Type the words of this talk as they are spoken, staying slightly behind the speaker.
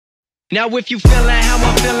Now if you feeling how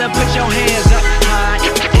I'm feeling, put your hands up high.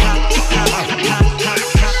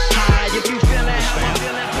 If you feeling how I'm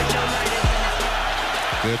feeling, put your lighters up.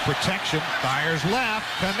 Good protection, fires left,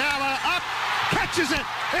 Canella up, catches it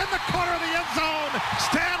in the corner of the end zone.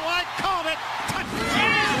 Stan White called it.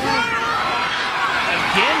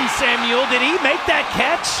 Again, Samuel, did he make that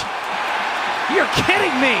catch? You're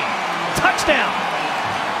kidding me. Touchdown.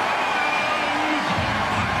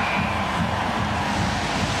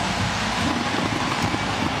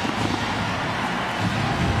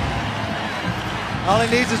 All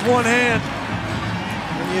he needs is one hand.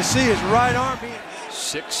 And you see his right arm being...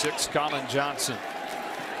 6'6" Colin Johnson.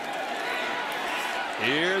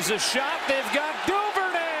 Here's a shot. They've got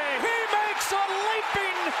Duvernay. He makes a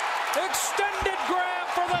leaping extended grab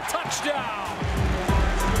for the touchdown.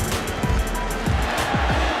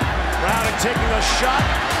 Browning taking a shot.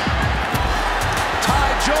 Ty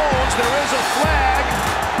Jones, there is a flag.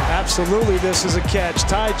 Absolutely, this is a catch.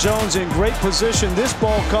 Ty Jones in great position. This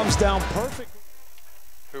ball comes down perfect.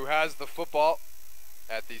 Who has the football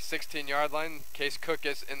at the 16-yard line. Case Cook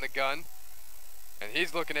is in the gun. And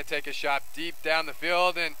he's looking to take a shot deep down the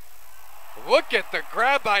field. And look at the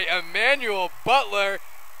grab by Emmanuel Butler.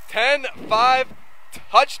 10-5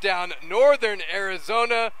 touchdown, Northern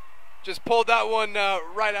Arizona. Just pulled that one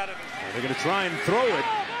right out of his hand. They're going to try and throw it.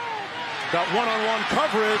 Got one-on-one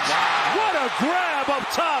coverage. Wow. What a grab up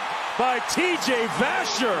top by T.J.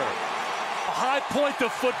 Vasher. A high point the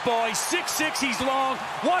football. He's 6'6", he's long.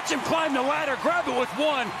 Watch him climb the ladder, grab it with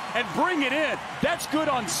one, and bring it in. That's good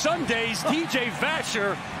on Sundays. T.J.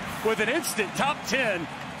 Vasher with an instant top 10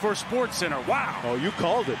 for SportsCenter. Wow. Oh, you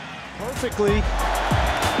called it perfectly.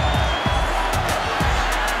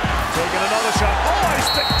 Taking another shot. Oh, a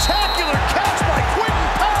spectacular catch by Quentin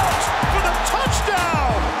Pounds for the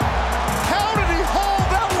touchdown. How did he haul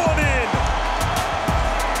that one in?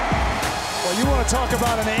 Well, you want to talk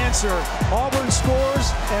about an answer. Auburn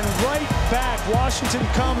scores, and right back, Washington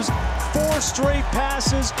comes. 4 straight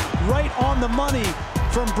passes right on the money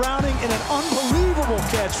from Browning, and an unbelievable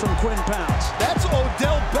catch from Quentin Pounds. That's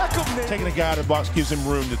Odell Beckham. Taking a guy out of the box gives him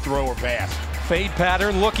room to throw or pass. Fade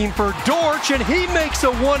pattern looking for Dortch, and he makes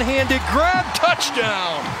a one-handed grab.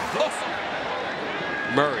 Touchdown.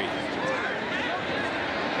 Murray.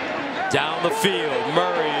 Down the field.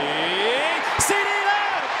 Murray. CD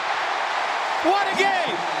Lamb. What a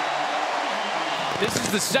game. This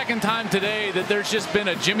is the second time today that there's just been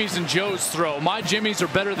a Jimmy's and Joe's throw. My Jimmy's are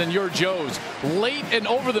better than your Joe's. Late and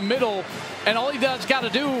over the middle, and all he does got to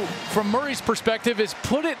do from Murray's perspective is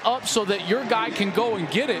put it up so that your guy can go and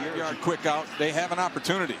get it. Yard quick out. They have an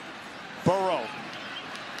opportunity. Burrow.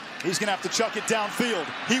 He's going to have to chuck it downfield.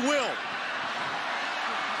 He will.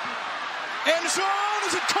 End zone.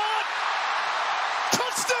 Is it caught?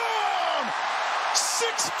 Touchdown!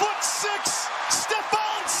 6'6",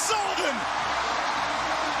 Stephon Sullivan.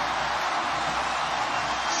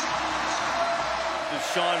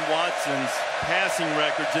 Deshaun Watson's passing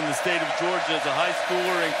records in the state of Georgia as a high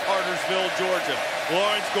schooler in Cartersville, Georgia.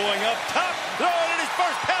 Lawrence going up top, throwing it, his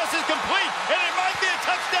first pass is complete, and it might be a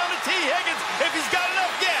touchdown to T. Higgins if he's got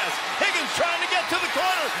enough gas. Higgins trying to get to the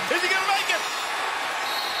corner. Is he going to make it?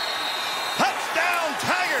 Touchdown,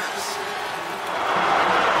 Tigers!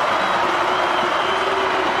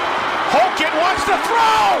 Holken wants to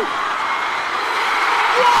throw.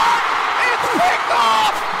 What? It's picked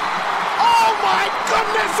off. Oh my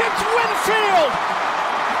goodness, it's Winfield!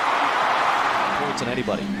 Points on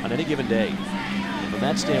anybody, on any given day. And from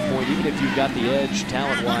that standpoint, even if you've got the edge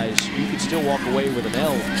talent-wise, you can still walk away with an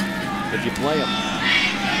L if you play him.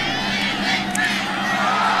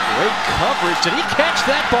 Great coverage. Did he catch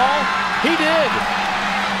that ball? He did.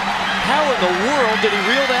 How in the world did he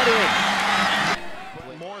reel that in?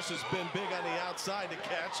 Morris has been big on the outside to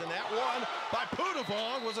catch, and that one by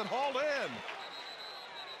Pudavong wasn't hauled in.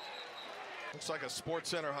 Looks like a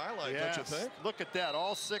SportsCenter highlight, yes. Don't you think? Look at that,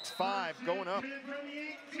 all 6'5" going up. And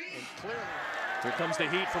clearly. Here comes the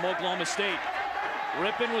heat from Oklahoma State.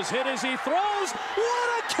 Rippon was hit as he throws.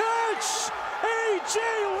 What a catch! A.J.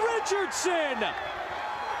 Richardson!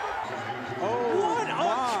 Oh, what a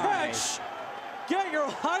catch! Get your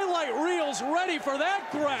highlight reels ready for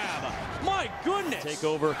that grab. My goodness. Take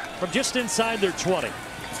over from just inside their 20.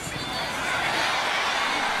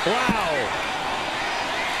 Wow.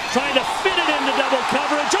 Trying to fit it into double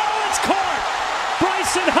coverage. Oh, it's caught.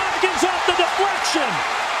 Bryson Hopkins off the deflection.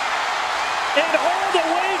 And all the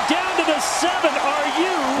way down to the 7. Are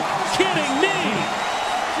you kidding me?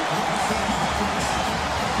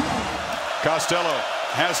 Costello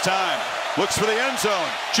has time. Looks for the end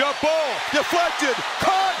zone. Jump ball. Deflected.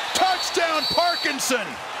 Caught. Touchdown, Parkinson.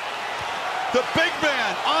 The big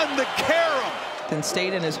man on the carom. Then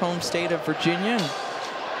stayed in his home state of Virginia and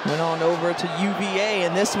went on over to UVA,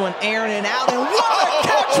 and this one airing it out, and what a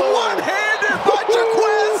catch, one-handed by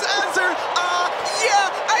Jaquez Ezzard.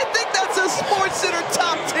 Yeah, I think that's a SportsCenter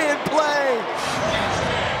top 10 play.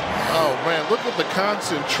 Oh man, look at the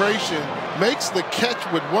concentration. Makes the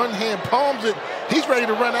catch with one hand, palms it. He's ready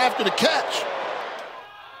to run after the catch.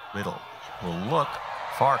 Riddle will look,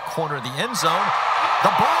 far corner of the end zone.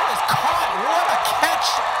 The ball is caught. What a catch!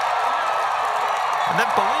 And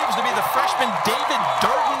that believes to be the freshman David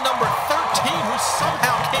Durden, number 13, who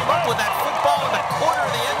somehow came up with that football in the corner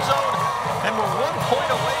of the end zone, and we're 1 point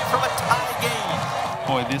away from a tie game.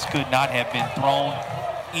 Boy, this could not have been thrown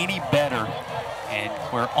any better, and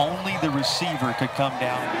where only the receiver could come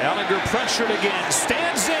down. Ellinger pressured again,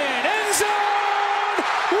 stands in, end zone!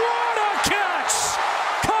 What a catch!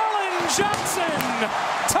 Colin Johnson,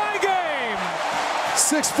 tie game!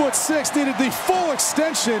 6'6", needed the full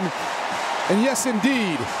extension. And yes,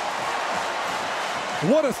 indeed.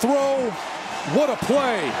 What a throw, what a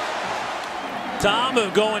play. Tamu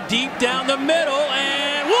going deep down the middle,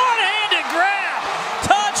 and one-handed grab.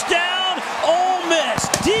 Touchdown, Ole Miss,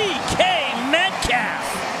 DK Metcalf.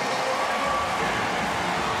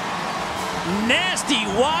 Nasty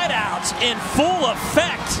wideouts in full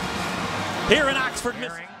effect here in Oxford,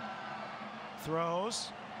 Mississippi.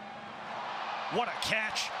 Throws. What a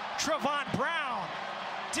catch. Trevon Brown.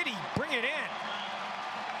 Did he bring it in?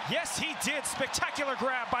 Yes, he did. Spectacular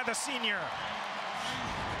grab by the senior.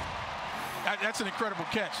 That's an incredible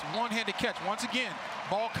catch. One-handed catch. Once again,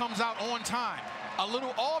 ball comes out on time. A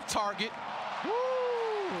little off target. Woo,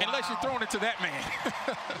 unless you're throwing it to that man.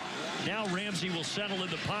 Now Ramsey will settle in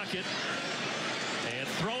the pocket and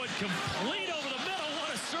throw it complete over the middle.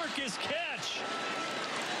 What a circus catch.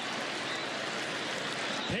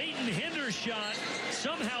 Peyton Hendershot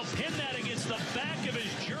somehow pinned that against the back of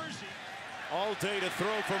his jersey. All day to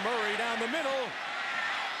throw for Murray down the middle.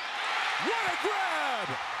 What a grab!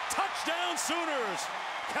 Touchdown Sooners!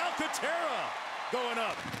 Calcaterra going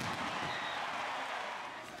up.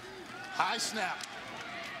 High snap.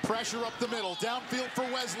 Pressure up the middle. Downfield for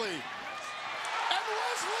Wesley. And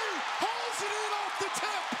Wesley holds it in off the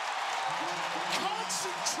tip.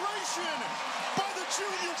 Concentration by the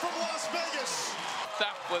junior from Las Vegas.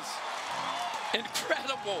 That was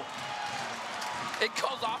incredible. It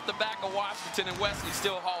goes off the back of Washington, and Wesley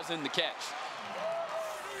still hauls in the catch.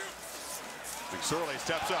 McSorley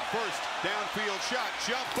steps up first. Downfield shot.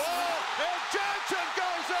 Jump ball. And Johnson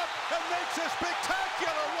goes up and makes a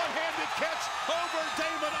spectacular one-handed catch over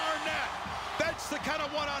Damon Arnett. That's the kind of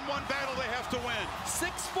one-on-one battle they have to win.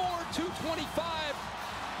 6'4", 225.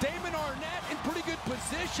 Damon Arnett in pretty good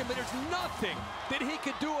position, but there's nothing that he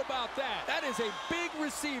could do about that. That is a big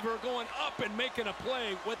receiver going up and making a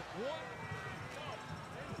play with one.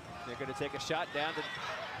 They're going to take a shot down to...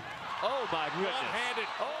 Oh, my goodness. One-handed.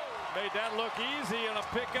 Oh, made that look easy and a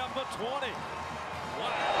pickup of 20.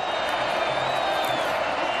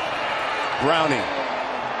 Browning.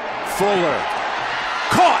 Fuller.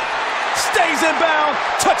 Caught. Stays in bound.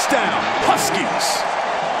 Touchdown. Huskies.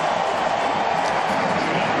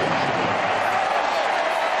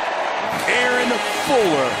 Aaron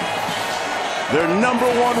Fuller, their number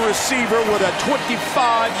 1 receiver with a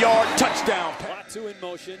 25-yard touchdown. Latu in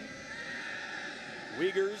motion.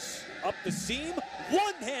 Wiegers up the seam.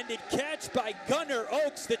 One-handed catch by Gunnar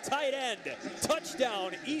Oaks, the tight end.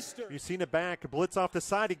 Touchdown, Eastern. You've seen it back. Blitz off the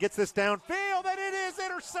side. He gets this downfield, and it is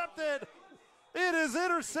intercepted. It is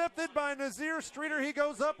intercepted by Nazir Streeter. He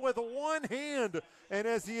goes up with one hand, and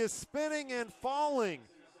as he is spinning and falling,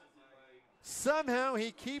 somehow he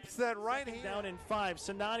keeps that right hand. Down in 5.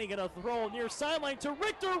 Sinani going to throw near sideline to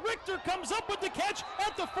Richter. Richter comes up with the catch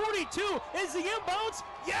at the 42. Is he inbounds?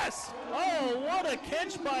 Yes! Oh, what a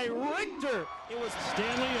catch by Richter. It was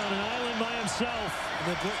Stanley on an island by himself.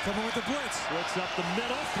 Coming with the blitz. Blitz up the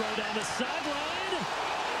middle, throw down the sideline.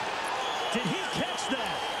 Did he catch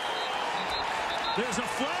that? There's a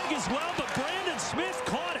flag as well, but Brandon Smith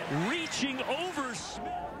caught it. Reaching over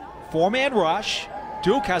Smith. 4-man rush.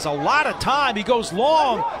 Duke has a lot of time. He goes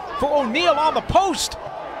long for O'Neal on the post.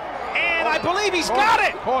 And I believe he's got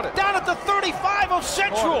it. Down at the 35 of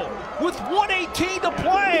Central with 1:18 to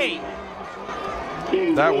play.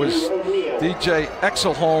 That was DJ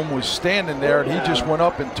Exelholm was standing there, and he just went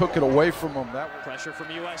up and took it away from him. Pressure from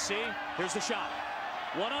USC. Here's the shot.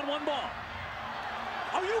 One-on-one ball.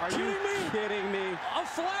 Are you kidding me? A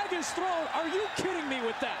flag is thrown. Are you kidding me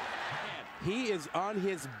with that? He is on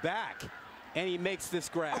his back. and he makes this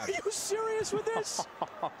grab. Are you serious with this?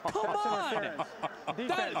 Come on.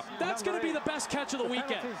 That's going to be the best catch of the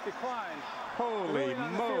weekend. Holy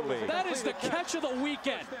moly. That is the catch of the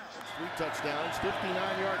weekend. 3 touchdowns,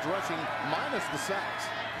 59 yards rushing, minus the sacks.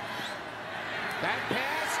 That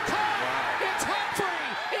pass caught. Wow. It's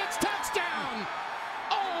Humphrey. It's touchdown.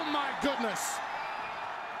 Oh, my goodness.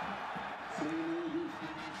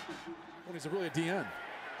 Well, he's really a DN.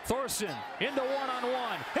 Thorson into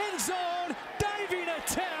one-on-one. End zone. Diving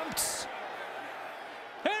attempts.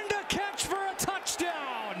 And a catch for a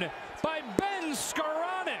touchdown by Ben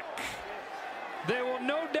Skowronek. They will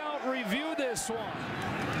no doubt review this one.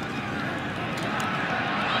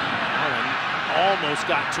 Almost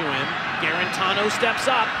got to him. Garantano steps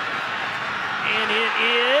up. And it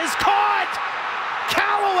is caught!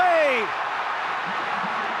 Callaway!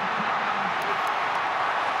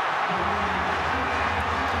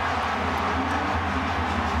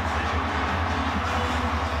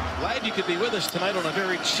 Glad you could be with us tonight on a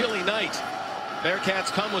very chilly night. Bearcats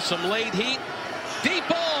come with some late heat. Deep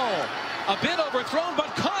ball! A bit overthrown,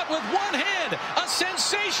 but caught with one hand. A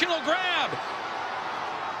sensational grab.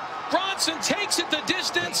 Bronson takes it the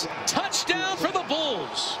distance. Touchdown for the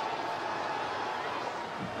Bulls.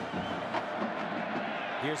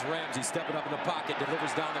 Here's Ramsey stepping up in the pocket,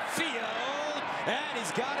 delivers down the field, and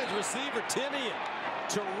he's got his receiver, Tinian.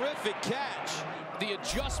 Terrific catch. The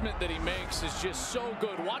adjustment that he makes is just so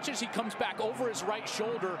good. Watch as he comes back over his right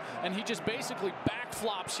shoulder, and he just basically back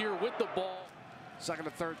flops here with the ball. 2nd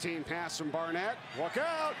and 13 pass from Barnett. Look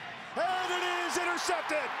out. And it is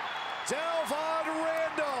intercepted. Delvon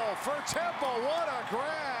Randall for Temple. What a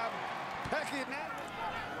grab. Pecky net.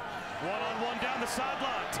 One-on-one down the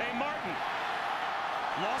sideline. Tay Martin.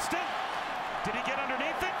 Lost it. Did he get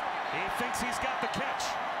underneath it? He thinks he's got the catch.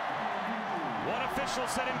 One official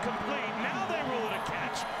said incomplete. Now they rule it a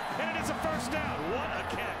catch. And it is a first down. What a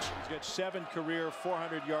catch. He's got 7 career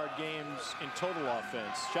 400-yard games in total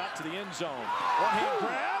offense. Shot to the end zone. One-hand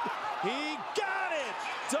grab. He got it.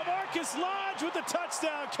 DeMarcus Lodge with the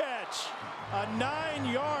touchdown catch. A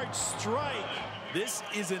 9-yard strike. This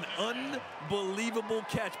is an unbelievable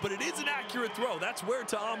catch, but it is an accurate throw. That's where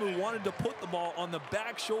Ta'amu wanted to put the ball, on the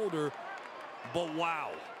back shoulder. But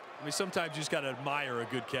wow. I mean, sometimes you just got to admire a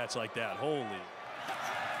good catch like that. Holy.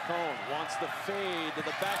 Cone wants the fade to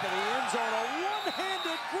the back of the end zone. A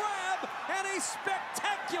one-handed grab and a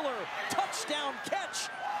spectacular touchdown catch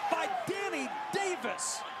by Danny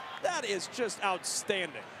Davis. That is just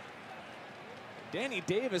outstanding. Danny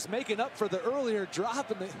Davis making up for the earlier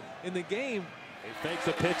drop in the game. They fake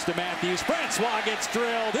the pitch to Matthews. Francois gets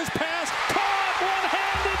drilled. His pass caught.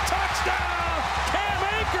 One-handed touchdown. Cam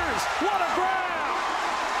Akers. What a grab.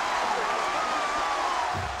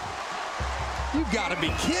 You've got to be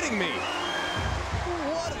kidding me.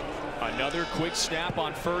 Another quick snap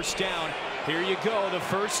on first down. Here you go. The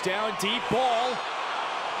first down deep ball.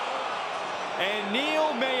 And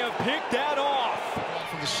Neal may have picked that off.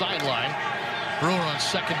 From the sideline. Brewer on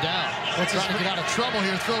 2nd down. Trying to get out of trouble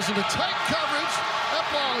here. Throws into tight coverage. That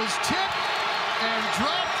ball is tipped and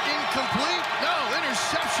dropped incomplete. No,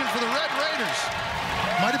 interception for the Red Raiders.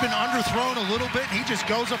 Might have been underthrown a little bit. He just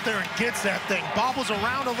goes up there and gets that thing. Bobbles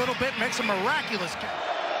around a little bit, makes a miraculous catch.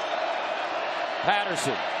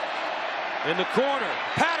 Patterson in the corner.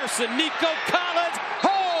 Patterson, Nico Collins.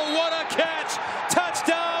 Oh, what a catch.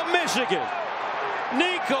 Touchdown, Michigan.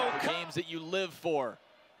 Nico. Games that you live for.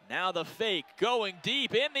 Now the fake going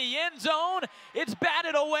deep in the end zone. It's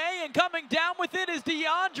batted away, and coming down with it is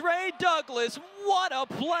DeAndre Douglas. What a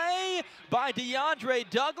play by DeAndre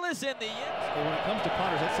Douglas in the end zone. When it comes to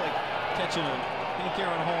punters, that's like catching a Pink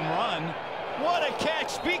Aaron home run. What a catch.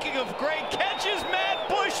 Speaking of great catches, Matt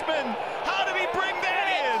Bushman. How did he bring that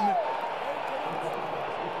in?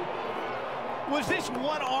 Was this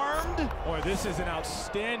one-armed? Boy, this is an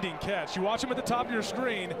outstanding catch. You watch him at the top of your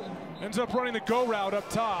screen, ends up running the go route up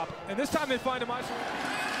top, and this time they find him isolated.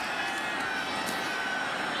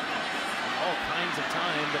 All kinds of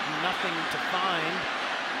time, but nothing to find.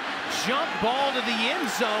 Jump ball to the end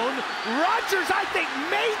zone. Rodgers, I think,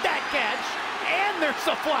 made that catch, and there's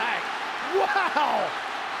the flag. Wow!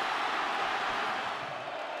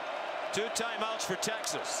 2 timeouts for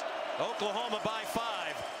Texas. Oklahoma by 5.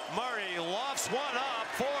 Murray lofts one up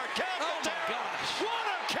for Calcaterra. Oh, what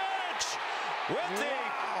a catch! With the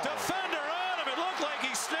defender on him, it looked like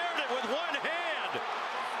he snared it with one hand.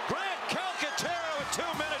 Grant Calcaterra with 2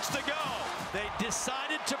 minutes to go. They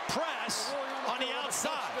decided to press on the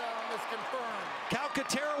outside.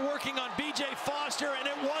 Calcaterra working on B.J. Foster, and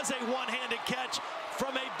it was a one-handed catch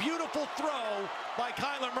from a beautiful throw by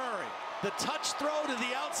Kyler Murray. The touch throw to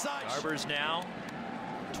the outside. Garbers now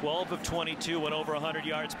 12 of 22 went over 100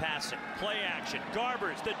 yards passing. Play action.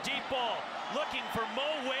 Garbers, the deep ball, looking for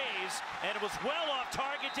Mo Ways, and it was well off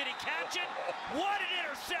target. Did he catch it? What an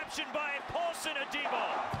interception by Paulson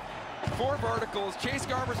Adebo. 4 verticals. Chase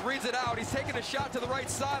Garbers reads it out. He's taking a shot to the right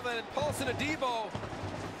sideline, and Paulson Adebo.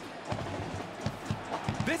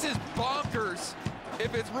 This is bonkers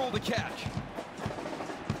if it's ruled a catch.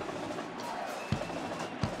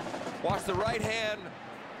 Watch the right hand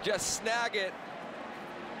just snag it.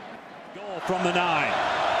 Goal from the 9.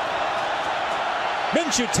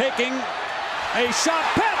 Minshew taking a shot.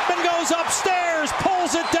 Pittman goes upstairs,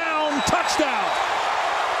 pulls it down, touchdown.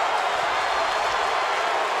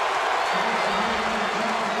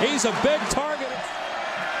 He's a big target.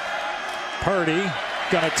 Purdy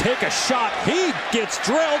gonna take a shot. He gets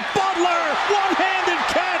drilled. Butler, one-handed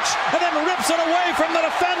catch, and then rips it away from the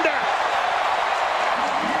defender.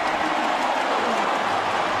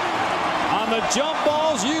 On the jump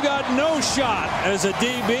balls, you got no shot as a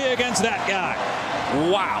DB against that guy.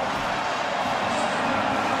 Wow.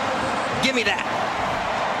 Give me that.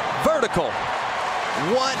 Vertical.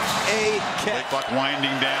 What a catch. Clock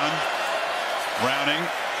winding down. Browning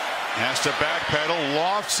has to backpedal,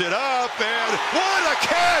 lofts it up, and what a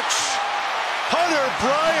catch! Hunter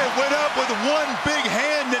Bryant went up with one big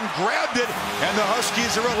hand and grabbed it, and the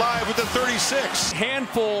Huskies are alive with the 36.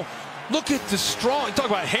 Handful. Look at the strong. Talk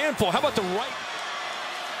about handful. How about the right?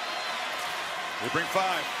 We bring 5.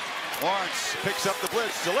 Lawrence picks up the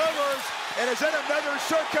blitz, delivers, and is that another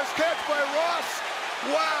circus catch by Ross?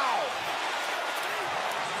 Wow!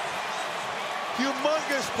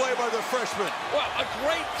 Humongous play by the freshman. Well, a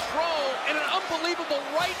great throw and an unbelievable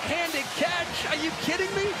right-handed catch. Are you kidding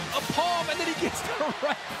me? A palm, and then he gets the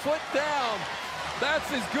right foot down. That's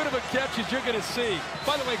as good of a catch as you're going to see.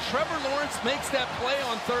 By the way, Trevor Lawrence makes that play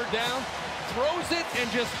on 3rd down, throws it, and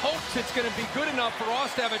just hopes it's going to be good enough for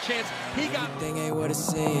Ross to have a chance. He got... Everything ain't what it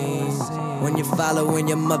seems when you're following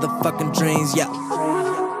your motherfucking dreams, yeah.